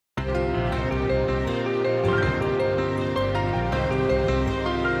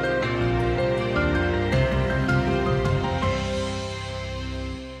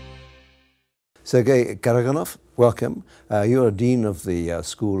Sergei KARAGANOV, welcome. You're a Dean of the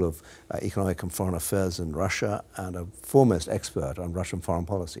School of Economic and Foreign Affairs in Russia and a foremost expert on Russian foreign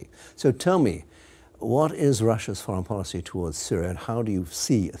policy. So tell me, what is Russia's foreign policy towards Syria and how do you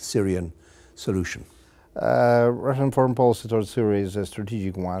see a Syrian solution? Russian foreign policy towards Syria is a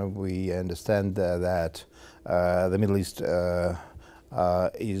strategic one. We understand that the Middle East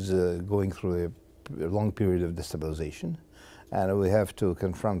is going through a long period of destabilization, and we have to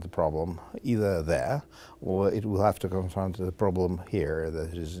confront the problem either there, or it will have to confront the problem here,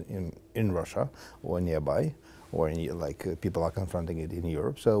 that is in Russia or nearby, or like people are confronting it in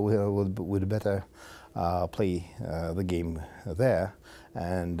Europe. So we'd better play the game there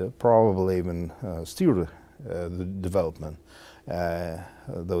and probably even steer the development,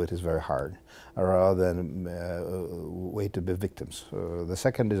 though it is very hard, rather than wait to be victims. The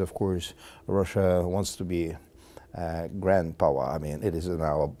second is, of course, Russia wants to be a grand power. I mean, it is in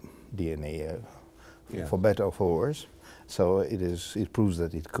our DNA, for better or for worse. So it proves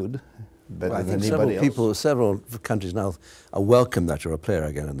that it could. Well, I think several countries now are welcome that you're a player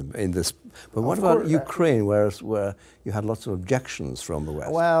again in this. But what about Ukraine, where you had lots of objections from the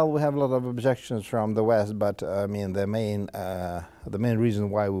West? Well, we have a lot of objections from the West, but I mean the main reason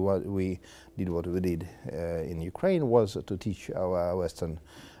why we did what we did in Ukraine was to teach our Western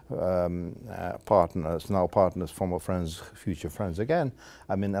partners, now partners, former friends, future friends again,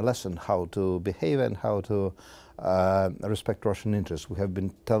 I mean a lesson how to behave and how to respect Russian interests. We have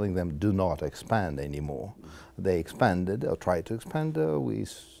been telling them do not expand anymore. They expanded or tried to expand. We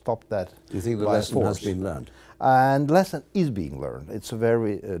stopped that. Do you think the lesson has been learned? And the lesson is being learned. It's a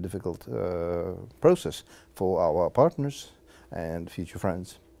very difficult process for our partners and future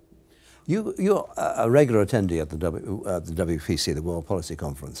friends. You're a regular attendee at the WPC, the World Policy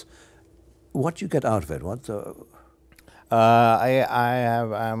Conference. What do you get out of it?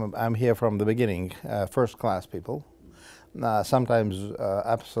 I'm here from the beginning, first-class people, sometimes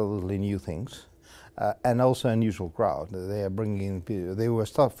absolutely new things, and also an unusual crowd. They are bringing people. They were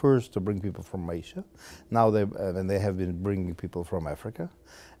first to bring people from Asia. Now they have been bringing people from Africa,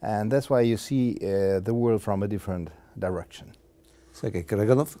 and that's why you see the world from a different direction. Sergei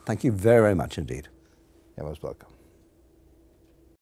KARAGANOV, thank you very, very much indeed. You're most welcome.